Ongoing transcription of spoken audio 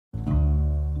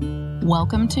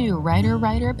Welcome to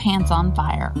Writer Pants on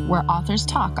Fire, where authors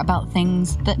talk about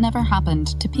things that never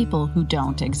happened to people who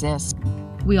don't exist.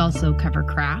 We also cover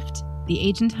craft, the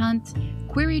agent hunt,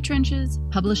 query trenches,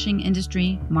 publishing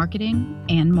industry, marketing,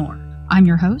 and more. I'm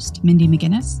your host, Mindy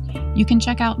McGinnis. You can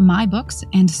check out my books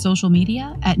and social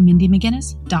media at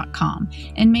mindymcginnis.com,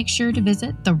 and make sure to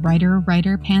visit the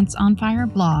Writer Pants on Fire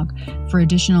blog for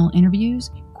additional interviews,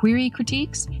 query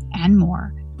critiques, and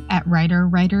more at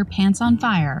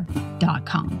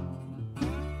writerpantsonfire.com.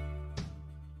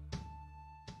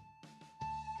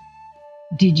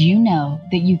 Did you know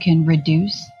that you can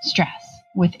reduce stress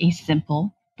with a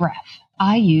simple breath?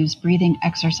 I use breathing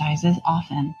exercises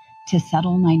often to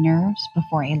settle my nerves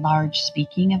before a large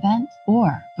speaking event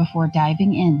or before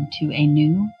diving into a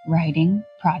new writing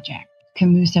project.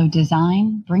 Komuso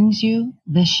Design brings you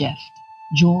The Shift,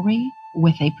 jewelry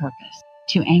with a purpose,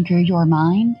 to anchor your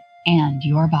mind and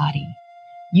your body.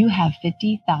 You have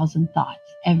 50,000 thoughts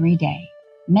every day,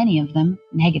 many of them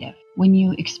negative. When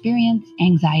you experience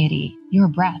anxiety, your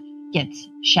breath gets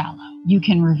shallow. You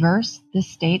can reverse this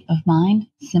state of mind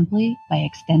simply by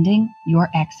extending your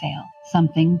exhale,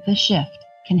 something The Shift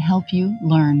can help you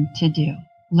learn to do.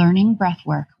 Learning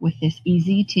breathwork with this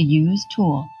easy-to-use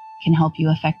tool can help you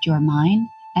affect your mind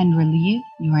and relieve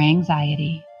your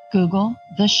anxiety. Google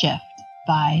The Shift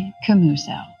by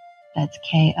Komuso. That's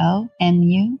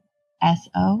KOMUSO.com.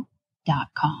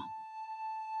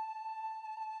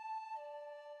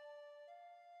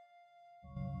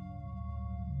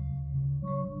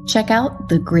 Check out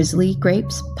the Grisly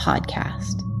Grapes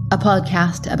podcast, a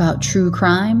podcast about true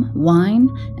crime, wine,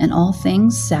 and all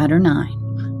things Saturnine,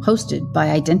 hosted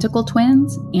by identical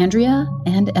twins, Andrea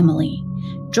and Emily.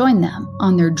 Join them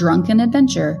on their drunken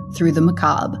adventure through the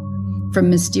macabre. From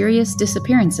mysterious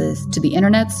disappearances to the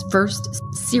internet's first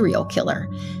serial killer,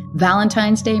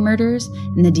 Valentine's Day murders,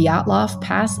 and the Dyatlov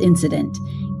Pass incident,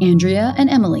 Andrea and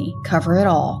Emily cover it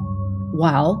all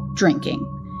while drinking.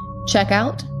 Check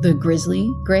out the Grisly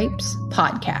Grapes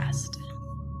podcast.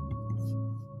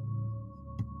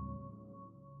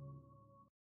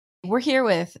 We're here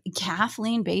with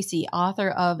Kathleen Basi, author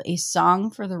of A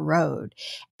Song for the Road.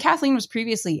 Kathleen was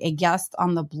previously a guest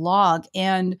on the blog,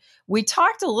 and we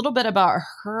talked a little bit about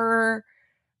her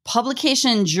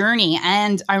publication journey.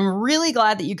 And I'm really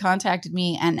glad that you contacted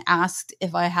me and asked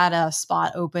if I had a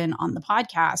spot open on the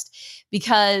podcast,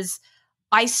 because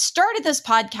I started this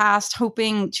podcast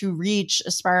hoping to reach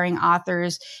aspiring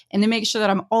authors and to make sure that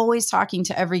I'm always talking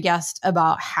to every guest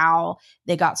about how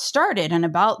they got started and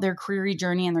about their query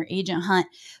journey and their agent hunt.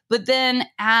 But then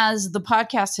as the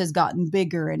podcast has gotten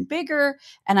bigger and bigger,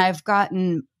 and I've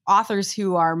gotten authors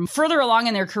who are further along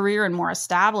in their career and more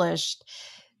established,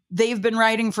 they've been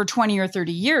writing for 20 or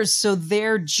 30 years. So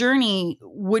their journey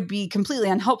would be completely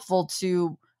unhelpful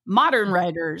to modern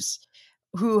writers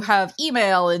who have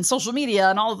email and social media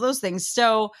and all of those things.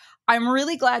 So I'm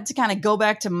really glad to kind of go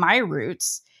back to my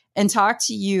roots and talk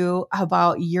to you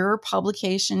about your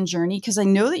publication journey, because I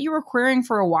know that you were querying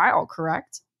for a while,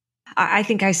 correct? I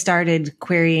think I started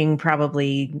querying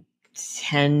probably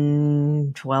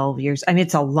 10, 12 years. I mean,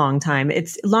 it's a long time.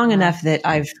 It's long enough that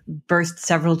I've birthed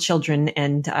several children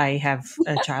and I have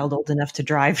a child old enough to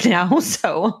drive now.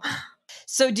 So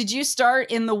did you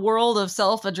start in the world of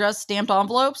self-addressed stamped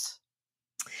envelopes?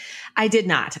 I did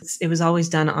not. It was always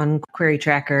done on Query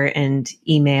Tracker and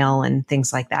email and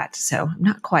things like that. So I'm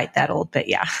not quite that old, but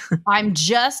yeah. I'm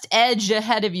just edge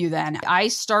ahead of you then. I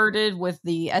started with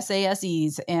the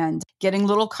SASEs and getting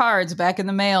little cards back in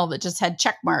the mail that just had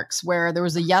check marks where there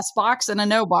was a yes box and a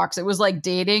no box. It was like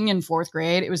dating in fourth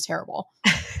grade. It was terrible.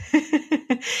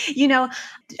 You know,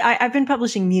 I've been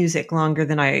publishing music longer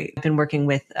than I've been working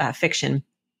with fiction.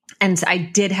 And I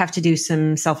did have to do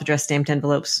some self-addressed stamped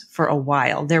envelopes for a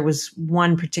while. There was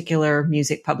one particular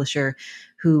music publisher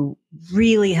who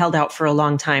really held out for a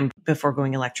long time before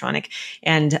going electronic.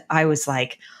 And I was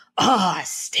like, oh,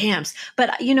 stamps.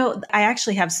 But, you know, I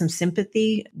actually have some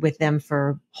sympathy with them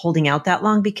for holding out that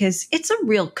long, because it's a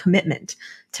real commitment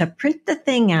to print the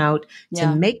thing out,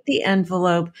 to make the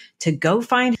envelope, to go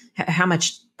find how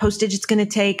much postage it's going to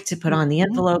take to put on the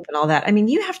envelope and all that. I mean,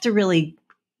 you have to really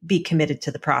be committed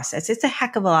to the process. It's a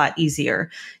heck of a lot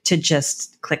easier to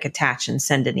just click attach and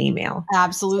send an email.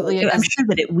 Absolutely. So I'm sure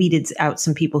that it weeded out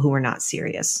some people who were not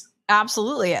serious.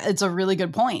 Absolutely. It's a really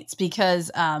good point, because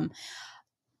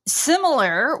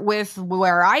similar with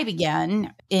where I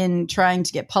began in trying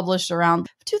to get published around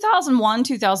 2001,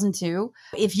 2002,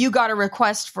 if you got a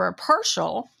request for a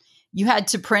partial, you had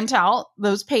to print out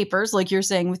those papers, like you're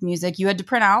saying with music. You had to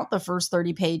print out the first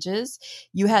 30 pages.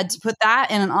 You had to put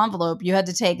that in an envelope. You had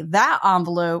to take that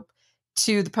envelope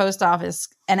to the post office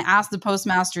and ask the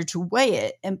postmaster to weigh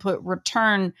it and put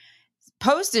return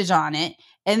postage on it.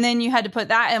 And then you had to put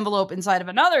that envelope inside of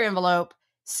another envelope,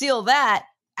 seal that,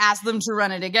 ask them to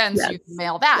run it again so you can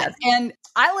mail that. Yes. And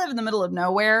I live in the middle of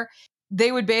nowhere.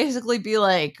 They would basically be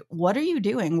like, what are you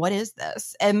doing? What is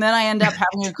this? And then I end up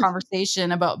having a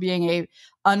conversation about being a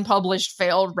unpublished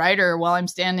failed writer while I'm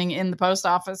standing in the post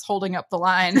office holding up the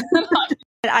line.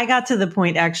 I got to the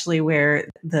point actually where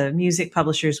the music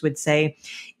publishers would say,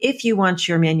 if you want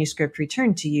your manuscript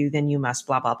returned to you, then you must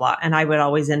blah, blah, blah. And I would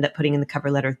always end up putting in the cover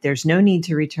letter, there's no need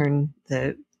to return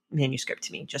the manuscript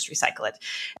to me, just recycle it.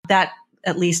 That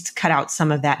at least cut out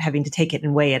some of that having to take it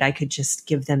and weigh it. I could just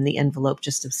give them the envelope,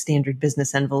 just a standard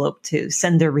business envelope to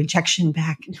send their rejection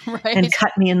back and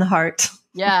cut me in the heart.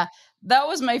 Yeah. That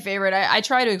was my favorite. I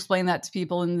try to explain that to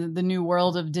people in the new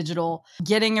world of digital,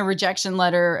 getting a rejection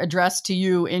letter addressed to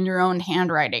you in your own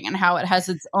handwriting and how it has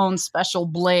its own special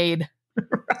blade.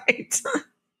 Right.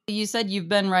 You said you've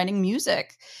been writing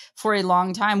music for a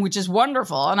long time, which is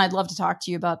wonderful. And I'd love to talk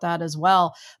to you about that as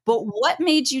well. But what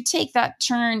made you take that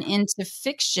turn into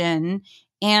fiction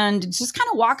and just kind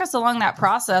of walk us along that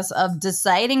process of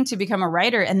deciding to become a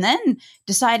writer and then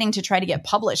deciding to try to get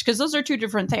published? Because those are two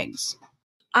different things.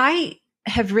 I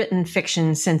have written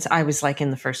fiction since I was like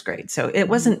in the first grade. So it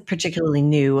wasn't particularly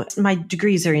new. My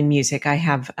degrees are in music. I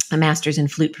have a master's in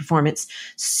flute performance,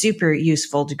 super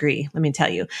useful degree, let me tell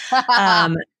you.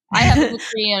 I have a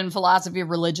degree in philosophy of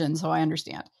religion, so I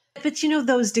understand. But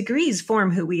those degrees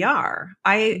form who we are.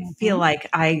 I feel like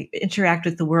I interact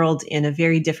with the world in a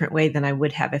very different way than I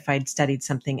would have if I'd studied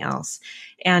something else.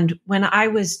 And when I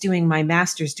was doing my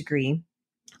master's degree,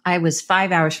 I was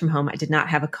 5 hours from home. I did not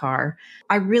have a car.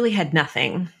 I really had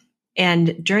nothing.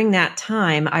 And during that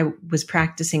time, I was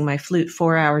practicing my flute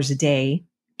 4 hours a day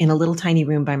in a little tiny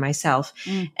room by myself.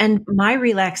 And my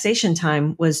relaxation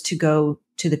time was to go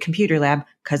to the computer lab,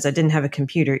 because I didn't have a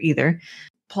computer either,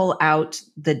 pull out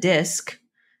the disc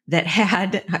that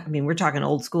had, we're talking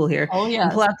old school here. Oh, yeah.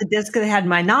 And pull out the disc that had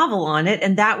my novel on it.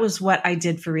 And that was what I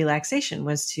did for relaxation,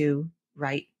 was to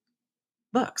write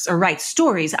books or write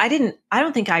stories. I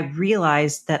don't think I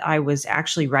realized that I was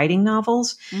actually writing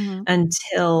novels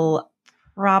until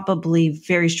probably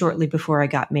very shortly before I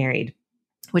got married,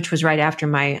 which was right after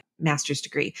my master's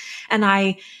degree. And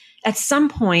at some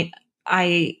point,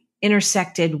 I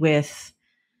intersected with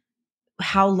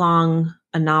how long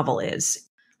a novel is.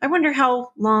 I wonder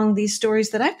how long these stories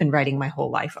that I've been writing my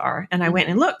whole life are. And I went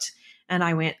and looked and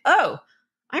I went, oh,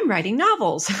 I'm writing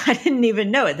novels. I didn't even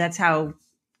know it. That's how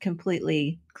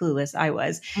completely clueless I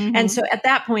was. And so at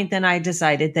that point, then I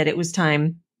decided that it was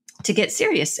time to get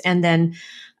serious and then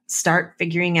start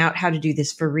figuring out how to do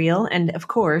this for real. And of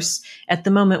course, at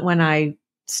the moment when I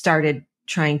started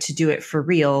trying to do it for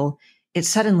real, it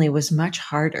suddenly was much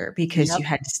harder because you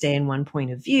had to stay in one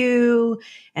point of view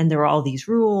and there were all these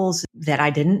rules that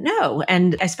I didn't know.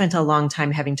 And I spent a long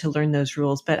time having to learn those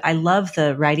rules, but I love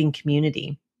the writing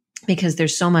community because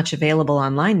there's so much available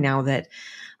online now that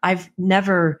I've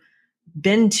never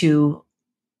been to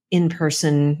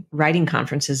in-person writing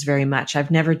conferences very much. I've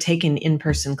never taken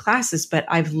in-person classes, but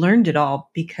I've learned it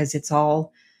all because it's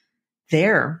all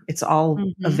there. It's all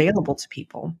available to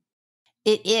people.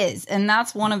 It is. And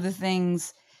that's one of the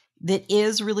things that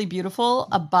is really beautiful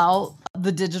about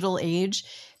the digital age,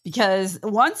 because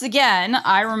once again,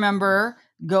 I remember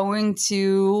going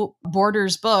to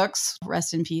Borders Books,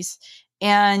 rest in peace,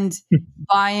 and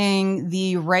buying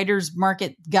the Writer's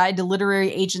Market Guide to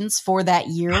Literary Agents for that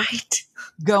year,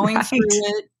 going through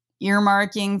it,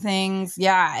 earmarking things.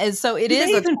 Yeah. And so it is.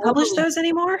 Do they even publish those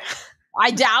anymore?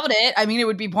 I doubt it. It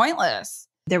would be pointless.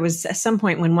 There was some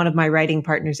point when one of my writing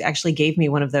partners actually gave me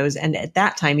one of those. And at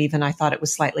that time, even I thought it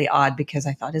was slightly odd because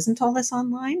I thought, isn't all this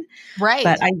online? Right.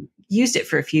 But I used it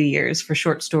for a few years for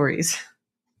short stories.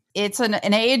 It's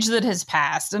an age that has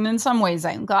passed. And in some ways,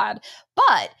 I'm glad.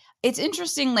 But it's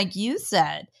interesting, like you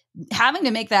said, having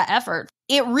to make that effort,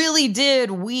 it really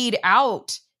did weed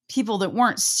out people that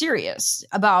weren't serious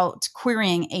about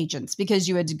querying agents, because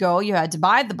you had to go, you had to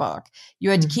buy the book, you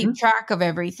had to keep track of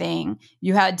everything,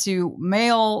 you had to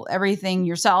mail everything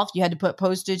yourself, you had to put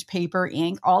postage, paper,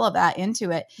 ink, all of that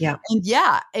into it. Yeah. And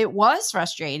yeah, it was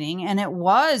frustrating and it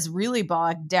was really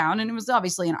bogged down, and it was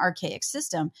obviously an archaic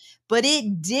system, but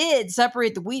it did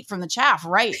separate the wheat from the chaff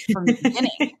right from the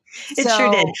beginning. It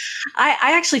sure did.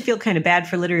 I actually feel kind of bad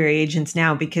for literary agents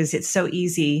now because it's so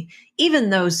easy.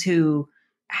 Even those who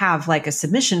have like a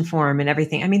submission form and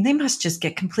everything, they must just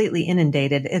get completely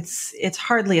inundated. It's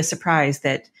hardly a surprise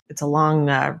that it's a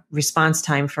long response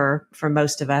time for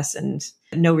most of us. And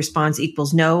no response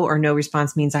equals no, or no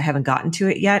response means I haven't gotten to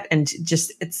it yet. And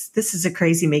just, this is a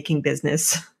crazy making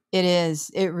business. It is.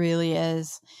 It really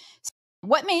is.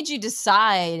 What made you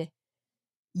decide,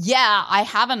 yeah, I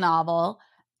have a novel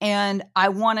and I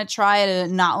want to try to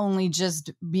not only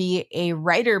just be a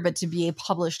writer, but to be a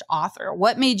published author?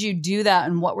 What made you do that?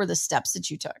 And what were the steps that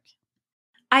you took?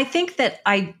 I think that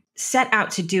I set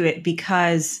out to do it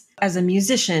because as a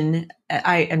musician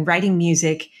and writing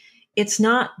music, it's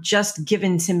not just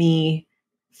given to me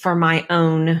for my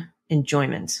own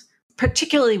enjoyment,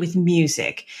 particularly with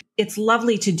music. It's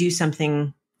lovely to do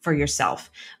something for yourself,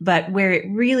 but where it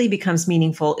really becomes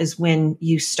meaningful is when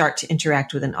you start to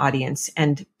interact with an audience,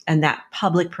 and that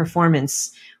public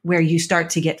performance where you start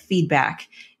to get feedback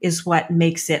is what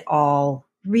makes it all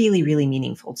really, really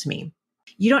meaningful to me.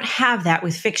 You don't have that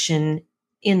with fiction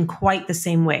in quite the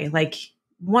same way. Like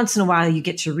once in a while you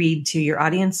get to read to your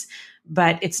audience,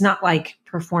 but it's not like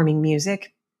performing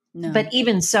music. No. But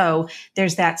even so,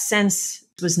 there's that sense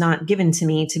was not given to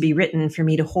me to be written for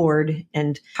me to hoard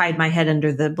and hide my head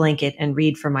under the blanket and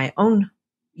read for my own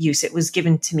use. It was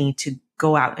given to me to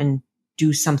go out and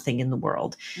do something in the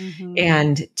world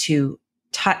and to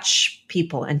touch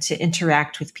people and to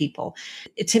interact with people.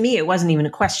 To me, it wasn't even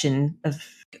a question of,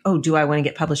 oh, do I want to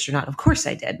get published or not? Of course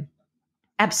I did.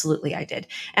 Absolutely, I did.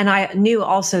 And I knew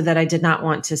also that I did not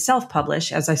want to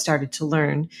self-publish as I started to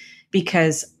learn,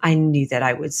 because I knew that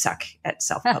I would suck at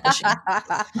self-publishing.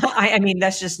 I mean,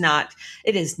 that's just not,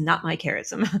 it is not my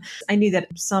charism. I knew that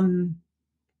some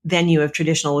venue of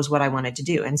traditional was what I wanted to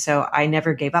do. And so I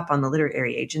never gave up on the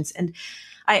literary agents. And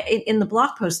in the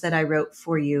blog post that I wrote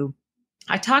for you,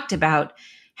 I talked about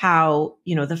how,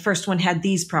 the first one had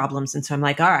these problems. And so I'm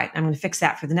like, all right, I'm going to fix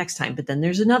that for the next time. But then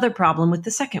there's another problem with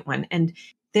the second one. And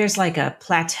there's like a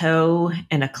plateau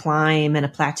and a climb and a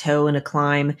plateau and a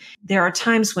climb. There are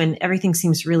times when everything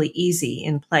seems really easy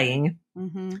in playing.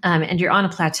 And you're on a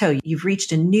plateau. You've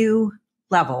reached a new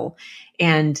level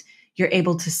and you're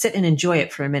able to sit and enjoy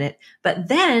it for a minute. But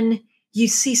then you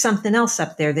see something else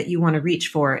up there that you want to reach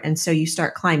for. And so you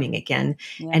start climbing again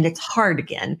and it's hard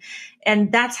again.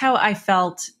 And that's how I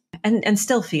felt and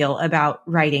still feel about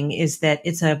writing, is that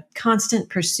it's a constant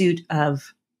pursuit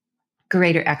of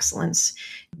greater excellence,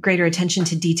 greater attention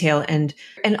to detail, and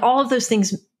all of those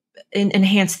things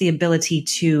enhance the ability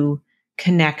to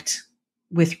connect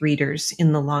with readers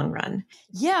in the long run.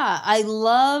 Yeah, I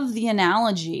love the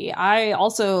analogy. I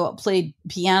also played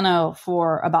piano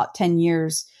for about 10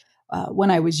 years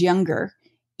when I was younger.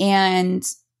 And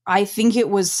I think it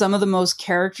was some of the most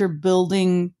character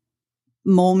building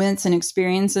moments and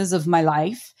experiences of my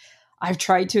life. I've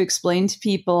tried to explain to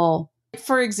people,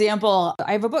 for example,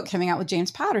 I have a book coming out with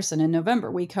James Patterson in November.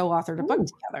 We co-authored a book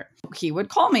together. He would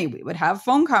call me. We would have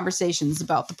phone conversations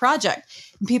about the project.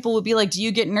 And people would be like, do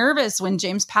you get nervous when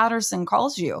James Patterson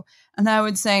calls you? And I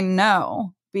would say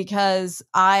no, because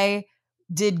I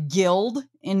did guild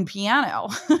in piano.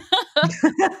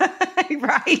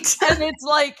 Right. And it's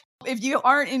like, if you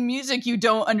aren't in music, you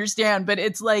don't understand. But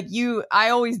it's like I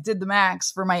always did the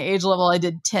max for my age level. I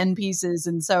did 10 pieces.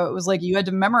 And so it was like you had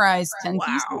to memorize 10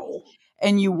 pieces.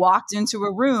 And you walked into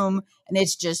a room and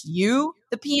it's just you,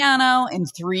 the piano, and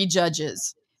 3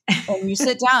 judges. And you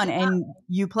sit down and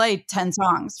you play 10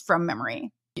 songs from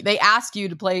memory. They ask you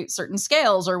to play certain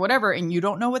scales or whatever, and you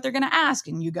don't know what they're going to ask.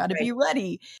 And you got to be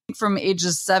ready. From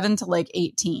ages 7 to like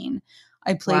 18,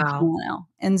 I played piano.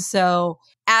 And so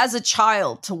as a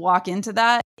child, to walk into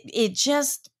that, it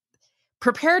just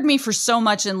prepared me for so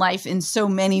much in life in so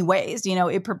many ways.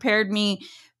 It prepared me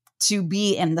to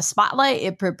be in the spotlight.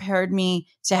 It prepared me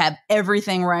to have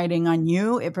everything riding on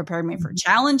you. It prepared me for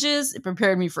challenges. It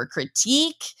prepared me for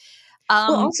critique.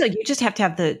 Well, also, you just have to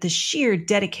have the sheer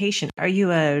dedication. Are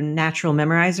you a natural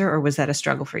memorizer, or was that a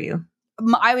struggle for you?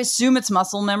 I assume it's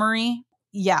muscle memory.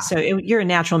 Yeah. So you're a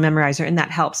natural memorizer, and that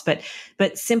helps. But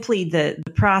simply the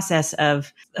process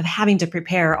of having to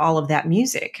prepare all of that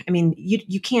music. I mean,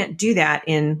 you can't do that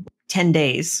in 10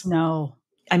 days. No.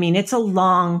 I mean, it's a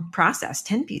long process.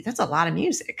 10 pieces, that's a lot of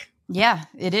music. Yeah,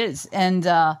 it is. And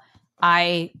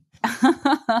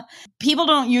people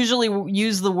don't usually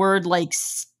use the word like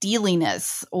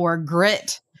steeliness or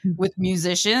grit with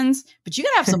musicians, but you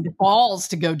gotta have some balls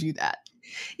to go do that.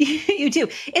 You do.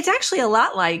 It's actually a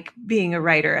lot like being a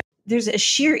writer. There's a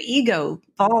sheer ego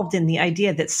involved in the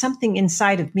idea that something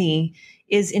inside of me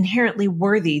is inherently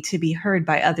worthy to be heard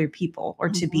by other people or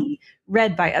to be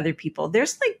read by other people.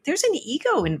 There's an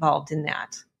ego involved in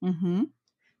that.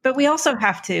 But we also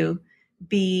have to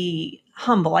be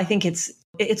humble. I think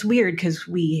it's weird because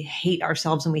we hate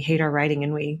ourselves and we hate our writing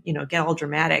and we, get all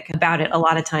dramatic about it a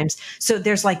lot of times. So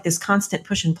there's like this constant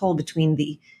push and pull between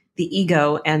the the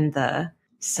ego and the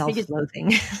self-loathing.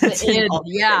 That's the id, involved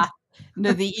with yeah. it.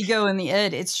 No, the ego and the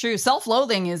id. It's true.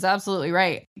 Self-loathing is absolutely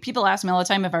right. People ask me all the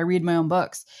time if I read my own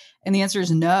books, and the answer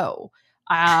is no,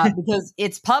 because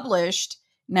it's published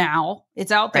now.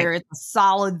 It's out there. Right. It's a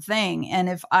solid thing. And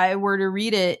if I were to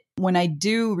read it when I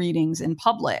do readings in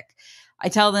public, I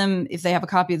tell them if they have a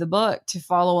copy of the book to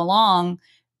follow along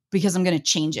because I'm going to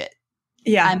change it.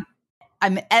 Yeah.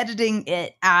 I'm editing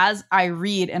it as I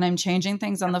read, and I'm changing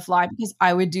things on the fly because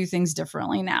I would do things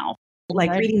differently now.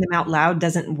 Like reading them out loud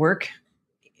doesn't work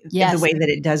the way that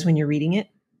it does when you're reading it.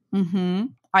 Mm-hmm.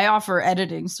 I offer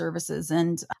editing services,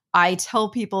 and I tell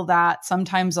people that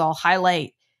sometimes I'll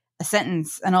highlight a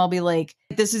sentence and I'll be like,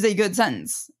 this is a good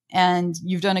sentence and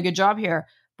you've done a good job here,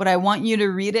 but I want you to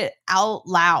read it out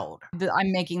loud.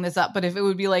 I'm making this up, but if it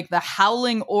would be like the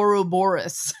howling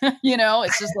Ouroboros,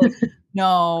 it's just like,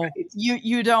 no, right.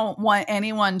 you don't want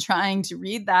anyone trying to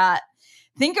read that.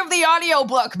 Think of the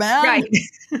audiobook, man. Right.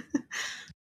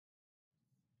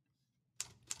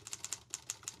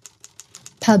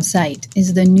 PubSite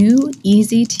is the new,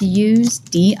 easy-to-use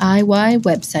DIY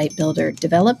website builder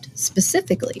developed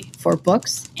specifically for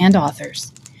books and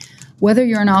authors. Whether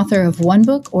you're an author of one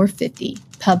book or 50,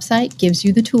 PubSite gives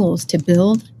you the tools to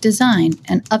build, design,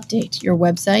 and update your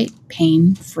website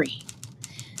pain-free.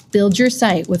 Build your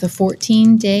site with a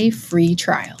 14-day free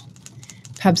trial.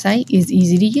 PubSite is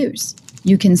easy to use.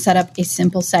 You can set up a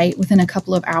simple site within a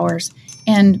couple of hours,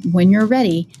 and when you're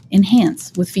ready,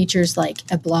 enhance with features like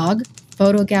a blog,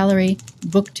 photo gallery,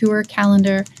 book tour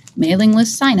calendar, mailing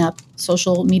list sign-up,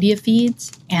 social media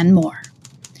feeds, and more.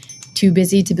 Too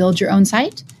busy to build your own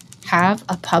site? Have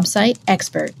a PubSite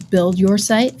expert build your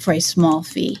site for a small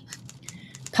fee.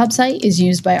 PubSite is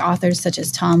used by authors such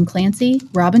as Tom Clancy,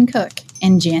 Robin Cook,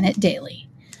 and Janet Daly.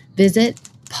 Visit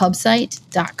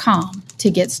pubsite.com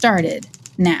to get started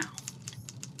now.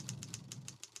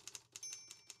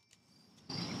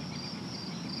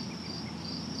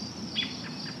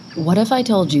 What if I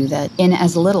told you that in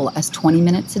as little as 20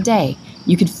 minutes a day,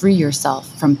 you could free yourself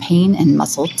from pain and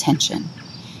muscle tension?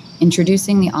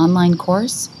 Introducing the online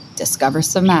course, Discover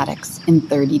Somatics in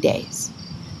 30 Days.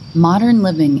 Modern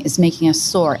living is making us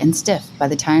sore and stiff by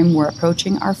the time we're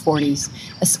approaching our 40s,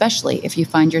 especially if you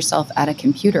find yourself at a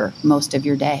computer most of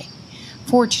your day.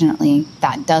 Fortunately,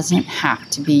 that doesn't have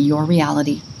to be your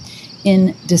reality.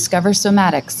 In Discover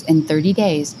Somatics in 30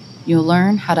 Days, you'll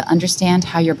learn how to understand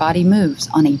how your body moves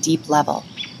on a deep level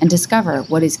and discover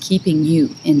what is keeping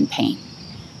you in pain.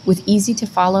 With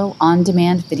easy-to-follow,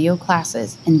 on-demand video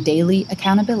classes and daily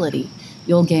accountability,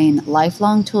 you'll gain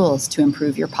lifelong tools to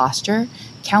improve your posture,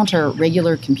 counter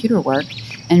regular computer work,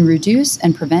 and reduce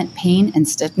and prevent pain and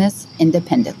stiffness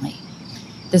independently.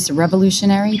 This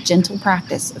revolutionary, gentle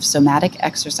practice of somatic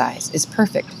exercise is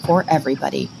perfect for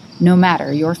everybody, no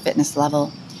matter your fitness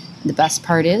level. The best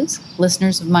part is,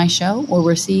 listeners of my show will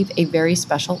receive a very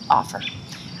special offer.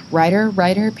 Writer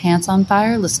Pants on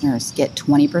Fire listeners get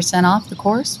 20% off the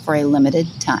course for a limited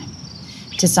time.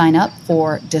 To sign up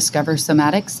for Discover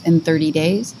Somatics in 30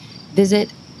 days,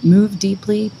 visit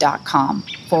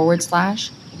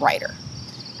movedeeply.com/writer.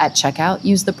 At checkout,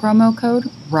 use the promo code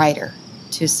WRITER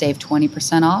to save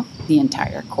 20% off the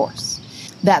entire course.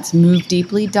 That's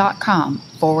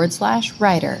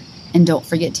movedeeply.com/writer. And don't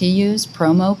forget to use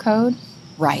promo code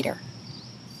WRITER.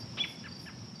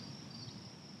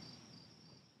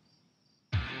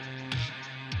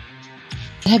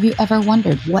 Have you ever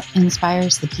wondered what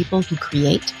inspires the people who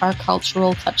create our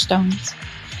cultural touchstones?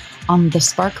 On the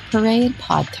Spark Parade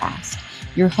podcast,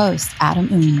 your host, Adam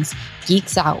Oons,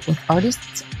 geeks out with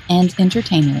artists and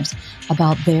entertainers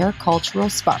about their cultural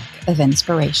spark of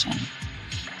inspiration.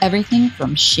 Everything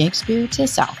from Shakespeare to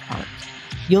South Park.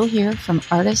 You'll hear from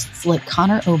artists like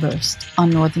Connor Oberst on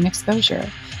Northern Exposure,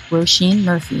 Roisin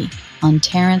Murphy on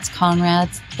Terrence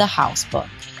Conrad's The House Book,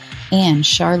 and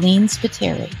Charlene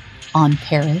Spiteri on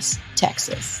Paris,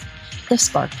 Texas. The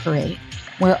Spark Parade,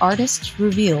 where artists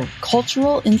reveal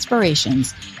cultural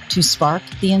inspirations to spark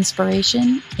the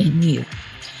inspiration in you.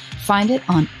 Find it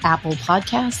on Apple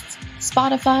Podcasts,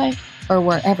 Spotify, or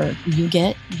wherever you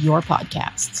get your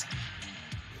podcasts.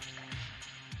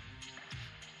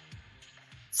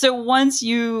 So once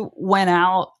you went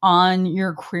out on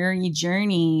your query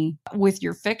journey with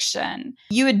your fiction,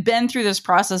 you had been through this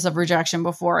process of rejection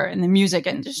before in the music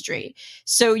industry.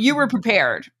 So you were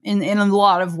prepared in a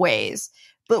lot of ways.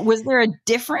 But was there a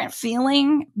different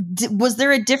feeling? Was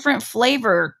there a different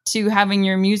flavor to having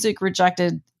your music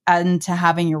rejected and to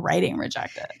having your writing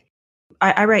rejected?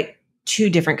 I write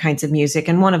two different kinds of music,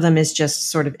 and one of them is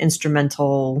just sort of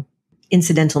incidental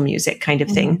music kind of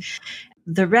thing.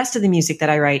 The rest of the music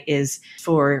that I write is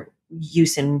for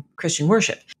use in Christian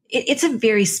worship. It's a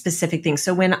very specific thing.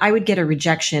 So when I would get a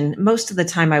rejection, most of the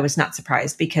time I was not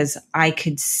surprised because I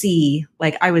could see,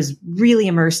 like, I was really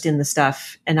immersed in the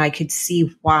stuff and I could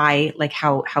see why, like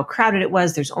how crowded it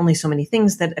was. There's only so many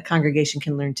things that a congregation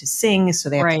can learn to sing. So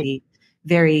they have to be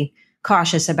very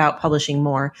cautious about publishing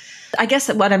more. I guess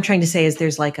that what I'm trying to say is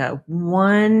there's like a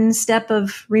one step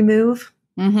of remove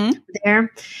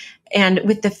there. And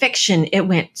with the fiction, it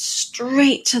went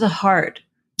straight to the heart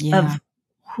of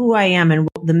who I am and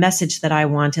the message that I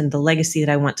want and the legacy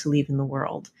that I want to leave in the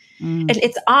world. And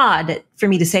it's odd for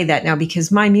me to say that now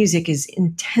because my music is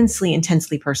intensely,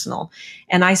 intensely personal.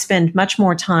 And I spend much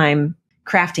more time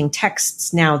crafting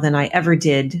texts now than I ever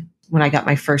did when I got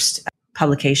my first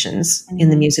publications in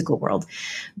the musical world.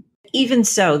 Even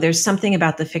so, there's something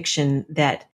about the fiction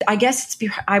that I guess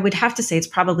I would have to say it's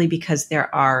probably because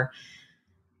there are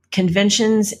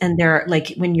conventions and there are,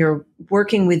 like, when you're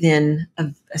working within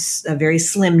a very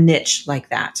slim niche like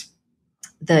that,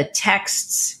 the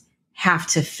texts have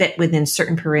to fit within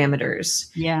certain parameters.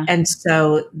 Yeah. And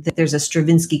so there's a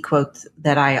Stravinsky quote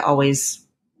that I always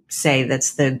say,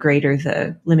 that's the greater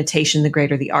the limitation, the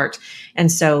greater the art. And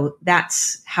so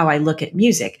that's how I look at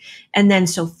music. And then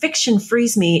so fiction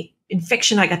frees me. In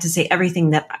fiction, I got to say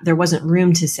everything that there wasn't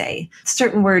room to say.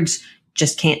 Certain words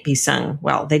just can't be sung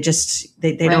well. They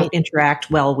don't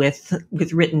interact well with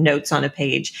written notes on a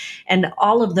page. And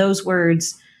all of those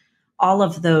words, all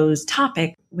of those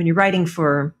topics, when you're writing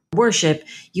for worship,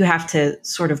 you have to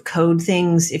sort of code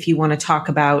things if you want to talk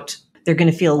about, they're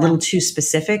going to feel a little too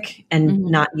specific and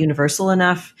not universal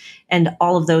enough. And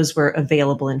all of those were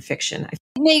available in fiction.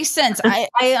 Makes sense.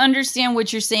 I understand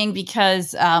what you're saying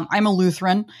because I'm a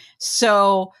Lutheran.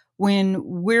 So when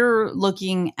we're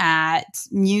looking at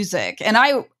music, and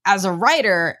I, as a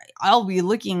writer, I'll be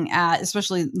looking at,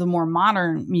 especially the more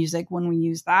modern music, when we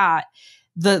use that,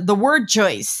 the word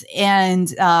choice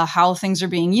and how things are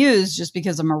being used, just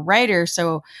because I'm a writer.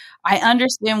 So I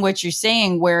understand what you're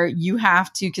saying, where you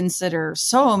have to consider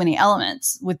so many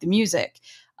elements with the music.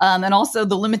 And also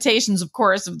the limitations, of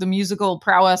course, of the musical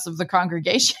prowess of the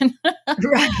congregation.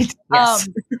 Right. Yes.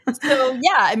 So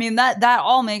yeah, I mean, that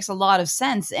all makes a lot of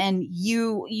sense. And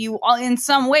you in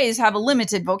some ways have a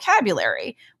limited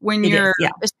vocabulary when you're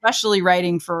especially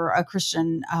writing for a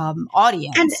Christian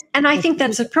audience. And I think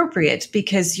that's appropriate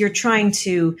because you're trying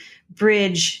to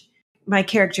bridge. My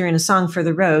character in A Song for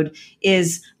the Road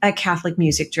is a Catholic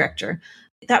music director.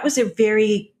 That was a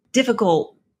very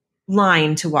difficult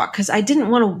line to walk because I didn't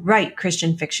want to write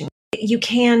Christian fiction. You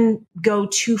can go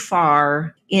too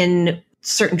far in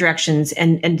certain directions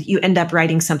and you end up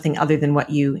writing something other than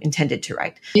what you intended to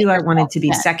write. I wanted to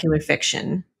be secular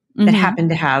fiction that happened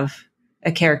to have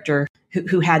a character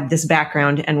who had this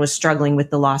background and was struggling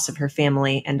with the loss of her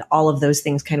family, and all of those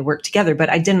things kind of work together. But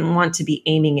I didn't want to be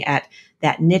aiming at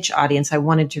that niche audience. I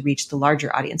wanted to reach the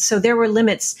larger audience. So there were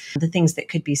limits to the things that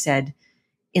could be said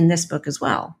in this book as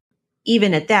well.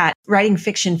 Even at that, writing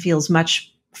fiction feels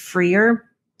much freer,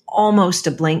 almost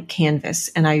a blank canvas.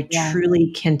 And I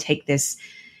truly can take this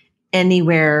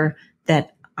anywhere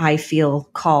that I feel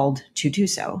called to do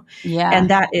so. Yeah. And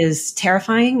that is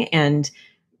terrifying and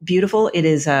beautiful. It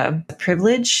is a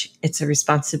privilege. It's a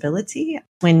responsibility.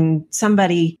 When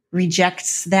somebody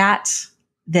rejects that,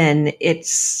 then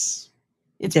it's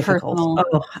difficult. Personal.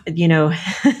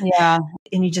 Oh, yeah.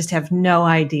 And you just have no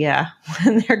idea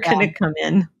when they're going to come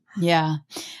in. Yeah.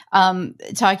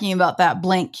 Talking about that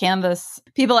blank canvas,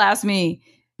 people ask me,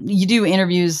 you do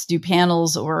interviews, do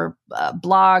panels or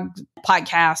blog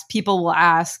podcasts. People will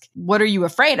ask, what are you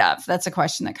afraid of? That's a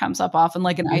question that comes up often,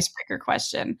 like an icebreaker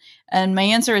question. And my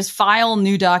answer is file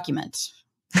new document.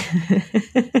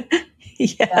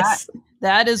 Yes.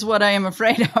 That is what I am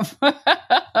afraid of.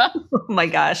 Oh my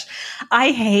gosh.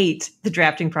 I hate the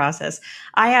drafting process.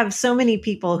 I have so many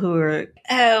people who are,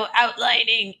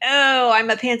 outlining. I'm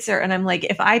a pantser. And I'm like,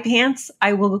 if I pants,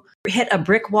 I will hit a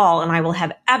brick wall and I will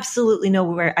have absolutely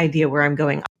no idea where I'm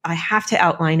going. I have to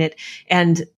outline it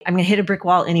and I'm going to hit a brick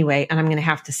wall anyway. And I'm going to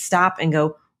have to stop and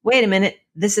go, wait a minute,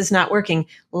 this is not working.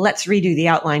 Let's redo the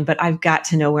outline, but I've got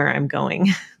to know where I'm going.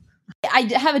 I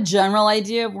have a general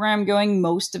idea of where I'm going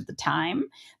most of the time,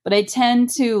 but I tend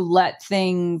to let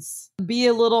things be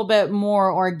a little bit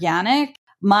more organic.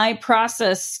 My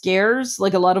process scares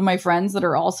like a lot of my friends that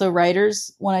are also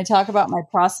writers. When I talk about my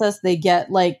process, they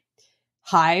get like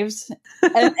hives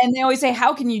and they always say,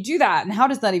 how can you do that? And how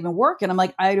does that even work? And I'm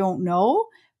like, I don't know,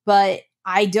 but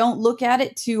I don't look at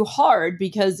it too hard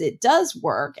because it does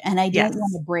work and I don't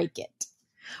want to break it.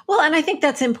 Well, and I think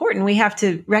that's important. We have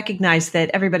to recognize that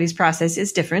everybody's process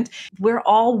is different. We're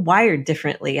all wired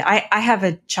differently. I have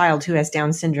a child who has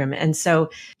Down syndrome. And so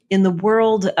in the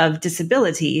world of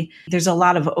disability, there's a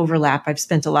lot of overlap. I've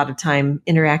spent a lot of time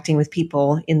interacting with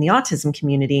people in the autism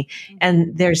community,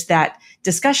 and there's that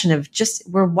discussion of just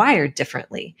we're wired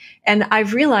differently. And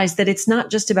I've realized that it's not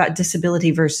just about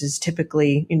disability versus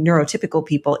typically neurotypical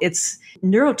people. It's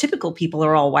neurotypical people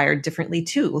are all wired differently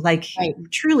too. Like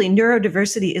truly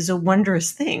neurodiversity is a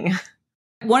wondrous thing.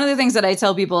 One of the things that I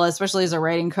tell people, especially as a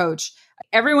writing coach,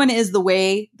 everyone is the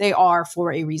way they are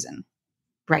for a reason.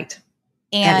 Right.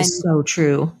 And that is so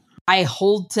true. I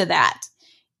hold to that.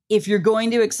 If you're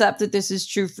going to accept that this is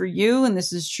true for you and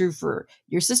this is true for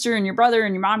your sister and your brother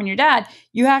and your mom and your dad,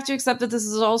 you have to accept that this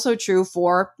is also true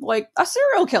for like a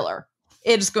serial killer.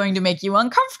 It's going to make you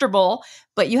uncomfortable,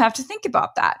 but you have to think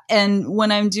about that. And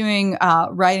when I'm doing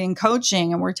writing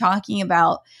coaching and we're talking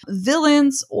about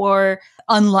villains or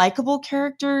unlikable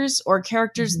characters or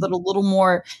characters that are a little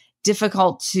more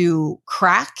difficult to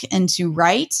crack and to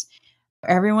write,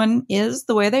 everyone is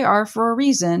the way they are for a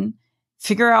reason.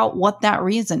 Figure out what that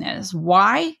reason is.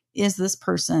 Why is this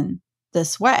person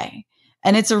this way?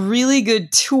 And it's a really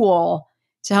good tool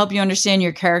to help you understand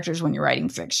your characters when you're writing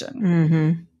fiction.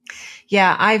 Mm-hmm.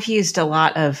 Yeah, I've used a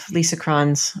lot of Lisa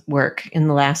Cron's work in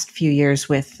the last few years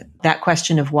with that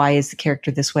question of why is the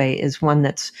character this way is one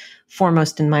that's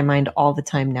foremost in my mind all the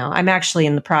time now. I'm actually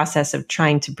in the process of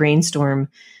trying to brainstorm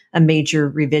a major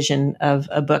revision of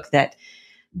a book that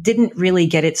didn't really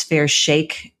get its fair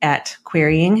shake at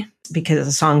querying because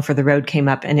A Song for the Road came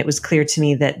up, and it was clear to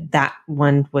me that that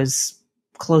one was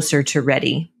closer to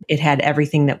ready. It had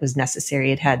everything that was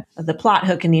necessary. It had the plot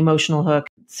hook and the emotional hook.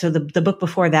 So the book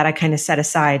before that, I kind of set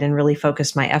aside and really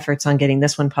focused my efforts on getting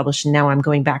this one published. And now I'm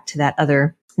going back to that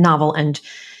other novel and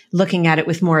looking at it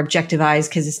with more objective eyes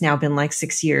because it's now been like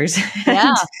 6 years.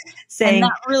 Yeah. saying, and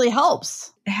that really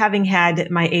helps. Having had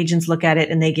my agents look at it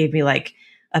and they gave me like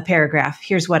a paragraph,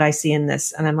 here's what I see in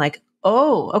this. And I'm like,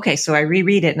 oh, okay. So I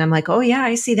reread it and I'm like, oh yeah,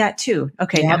 I see that too.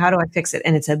 Okay. Now how do I fix it?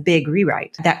 And it's a big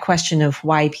rewrite. That question of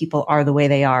why people are the way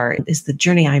they are is the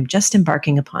journey I'm just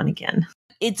embarking upon again.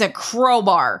 It's a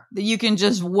crowbar that you can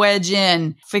just wedge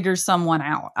in, figure someone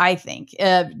out, I think.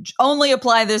 Only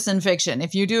apply this in fiction.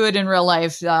 If you do it in real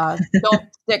life, don't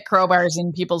stick crowbars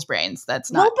in people's brains.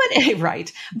 That's not. Well, but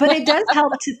right. But it does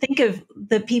help to think of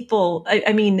the people.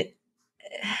 I mean,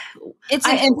 it's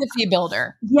an empathy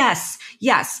builder. Yes.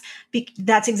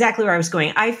 That's exactly where I was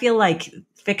going. I feel like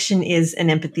fiction is an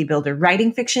empathy builder.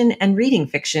 Writing fiction and reading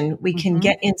fiction, we can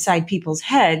get inside people's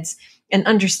heads and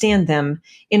understand them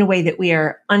in a way that we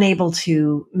are unable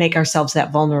to make ourselves that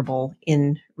vulnerable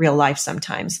in real life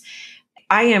sometimes.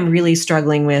 I am really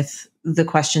struggling with the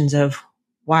questions of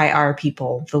why are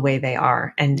people the way they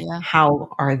are and how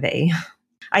are they?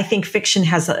 I think fiction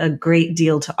has a great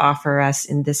deal to offer us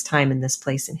in this time and this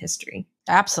place in history.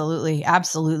 Absolutely.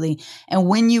 Absolutely. And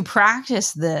when you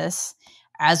practice this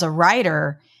as a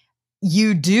writer,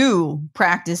 you do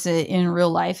practice it in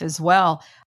real life as well.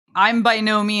 I'm by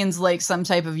no means like some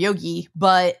type of yogi,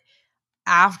 but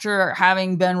after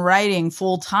having been writing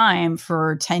full time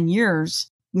for 10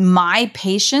 years, my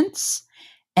patience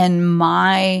and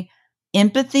my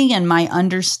empathy and my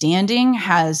understanding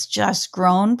has just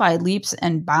grown by leaps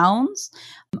and bounds.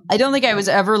 I don't think I was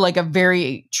ever like a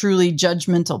very truly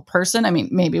judgmental person. I mean,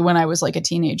 maybe when I was like a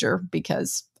teenager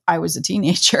because I was a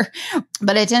teenager,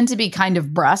 but I tend to be kind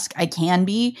of brusque. I can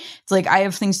be. It's like I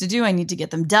have things to do. I need to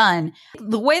get them done.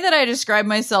 The way that I describe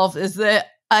myself is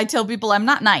that I tell people I'm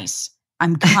not nice.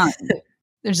 I'm kind.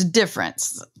 There's a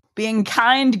difference. Being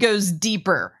kind goes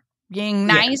deeper. Being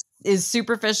nice is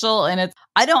superficial, and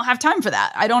I don't have time for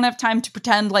that. I don't have time to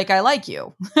pretend like I like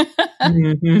you.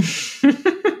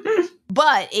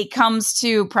 But it comes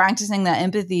to practicing that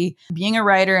empathy, being a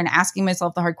writer and asking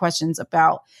myself the hard questions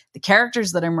about the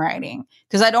characters that I'm writing,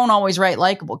 because I don't always write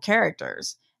likable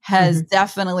characters, has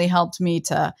definitely helped me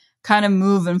to kind of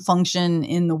move and function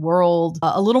in the world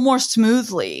a little more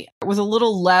smoothly with a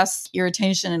little less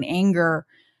irritation and anger,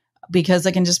 because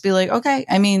I can just be like, okay,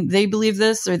 I mean, they believe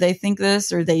this or they think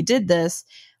this or they did this.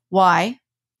 Why?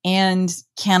 And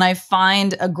can I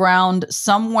find a ground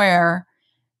somewhere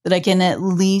that I can at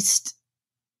least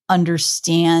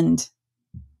understand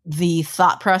the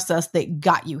thought process that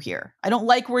got you here? I don't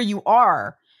like where you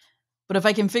are, but if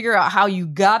I can figure out how you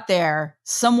got there,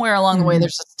 somewhere along the way,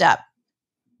 there's a step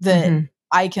that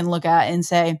I can look at and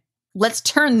say, let's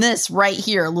turn this right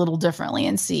here a little differently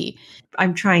and see.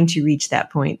 I'm trying to reach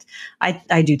that point.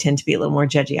 I do tend to be a little more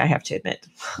judgy, I have to admit.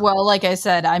 Well, like I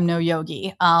said, I'm no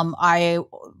yogi. I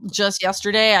just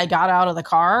yesterday, I got out of the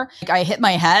car. I hit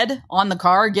my head on the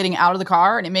car, getting out of the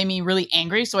car, and it made me really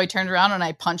angry. So I turned around and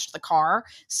I punched the car.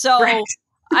 So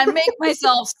I make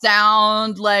myself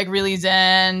sound like really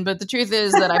zen, but the truth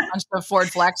is that I punched a Ford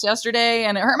Flex yesterday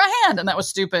and it hurt my hand, and that was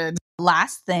stupid.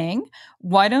 Last thing,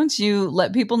 why don't you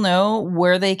let people know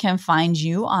where they can find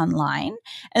you online,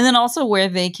 and then also where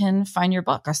they can find your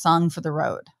book, A Song for the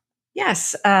Road?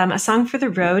 Yes, A Song for the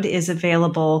Road is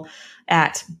available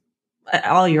at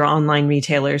all your online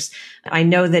retailers. I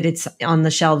know that it's on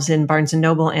the shelves in Barnes &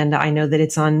 Noble, and I know that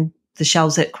it's on the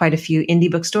shelves at quite a few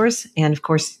indie bookstores, and of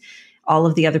course, all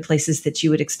of the other places that you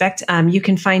would expect. You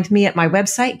can find me at my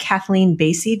website,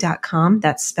 KathleenBasi.com.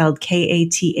 That's spelled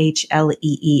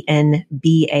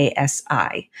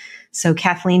KathleenBasi. So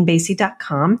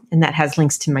KathleenBasi.com, and that has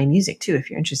links to my music too, if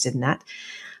you're interested in that.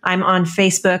 I'm on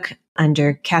Facebook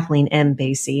under Kathleen M.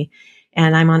 Basi,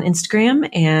 and I'm on Instagram,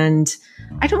 and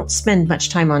I don't spend much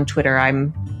time on Twitter.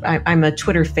 I'm a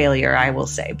Twitter failure, I will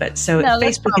say, but so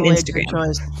Facebook and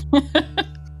Instagram.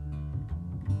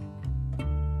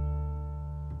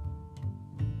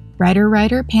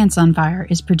 Writer, Pants on Fire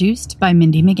is produced by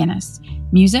Mindy McGinnis.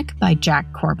 Music by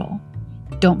Jack Corbel.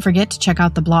 Don't forget to check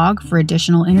out the blog for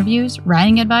additional interviews,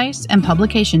 writing advice, and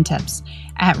publication tips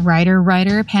at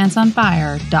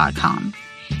writerpantsonfire.com.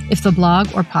 If the blog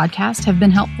or podcast have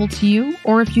been helpful to you,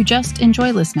 or if you just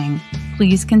enjoy listening,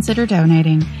 please consider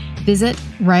donating. Visit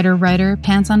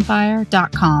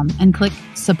writerpantsonfire.com and click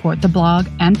Support the Blog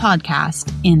and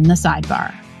Podcast in the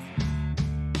sidebar.